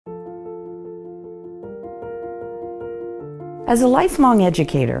As a lifelong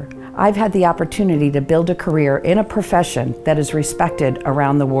educator, I've had the opportunity to build a career in a profession that is respected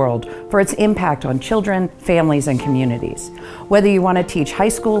around the world for its impact on children, families, and communities. Whether you want to teach high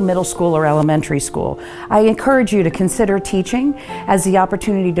school, middle school, or elementary school, I encourage you to consider teaching as the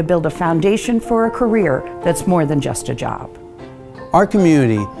opportunity to build a foundation for a career that's more than just a job. Our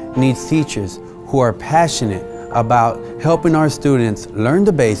community needs teachers who are passionate about helping our students learn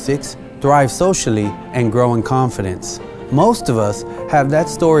the basics, thrive socially, and grow in confidence. Most of us have that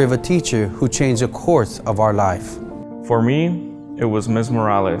story of a teacher who changed the course of our life. For me, it was Ms.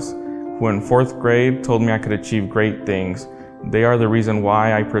 Morales, who in 4th grade told me I could achieve great things. They are the reason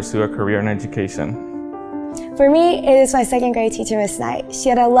why I pursue a career in education. For me, it is my 2nd grade teacher, Ms. Knight. She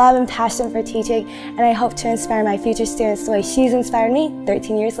had a love and passion for teaching, and I hope to inspire my future students the way she's inspired me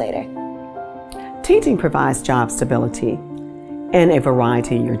 13 years later. Teaching provides job stability and a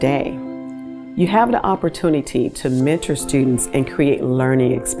variety in your day. You have the opportunity to mentor students and create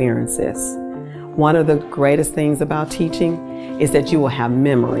learning experiences. One of the greatest things about teaching is that you will have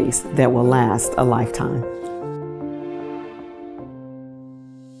memories that will last a lifetime.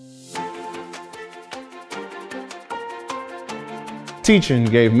 Teaching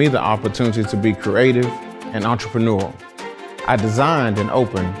gave me the opportunity to be creative and entrepreneurial. I designed and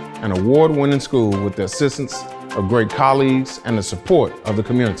opened an award-winning school with the assistance of great colleagues and the support of the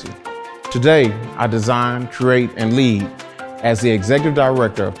community. Today, I design, create, and lead as the Executive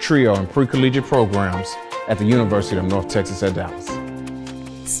Director of TRIO and Pre-Collegiate Programs at the University of North Texas at Dallas.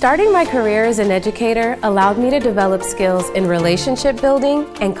 Starting my career as an educator allowed me to develop skills in relationship building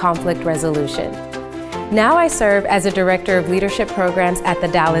and conflict resolution. Now I serve as a Director of Leadership Programs at the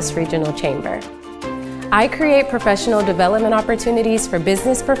Dallas Regional Chamber. I create professional development opportunities for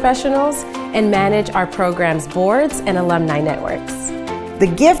business professionals and manage our program's boards and alumni networks. The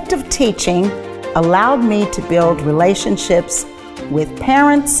gift of teaching allowed me to build relationships with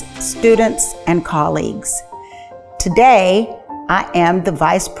parents, students, and colleagues. Today, I am the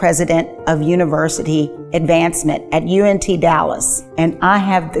Vice President of University Advancement at UNT Dallas, and I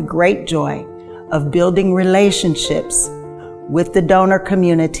have the great joy of building relationships with the donor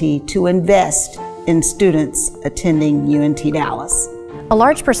community to invest in students attending UNT Dallas. A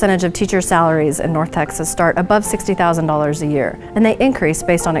large percentage of teacher salaries in North Texas start above $60,000 a year, and they increase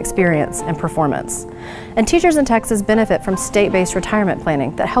based on experience and performance. And teachers in Texas benefit from state-based retirement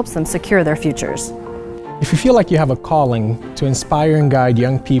planning that helps them secure their futures. If you feel like you have a calling to inspire and guide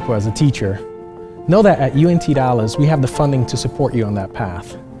young people as a teacher, know that at UNT Dallas we have the funding to support you on that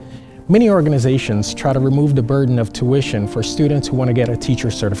path. Many organizations try to remove the burden of tuition for students who want to get a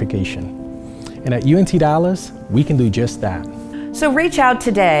teacher certification. And at UNT Dallas, we can do just that. So reach out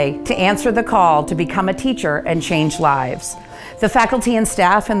today to answer the call to become a teacher and change lives. The faculty and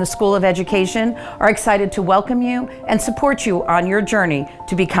staff in the School of Education are excited to welcome you and support you on your journey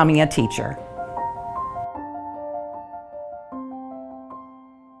to becoming a teacher.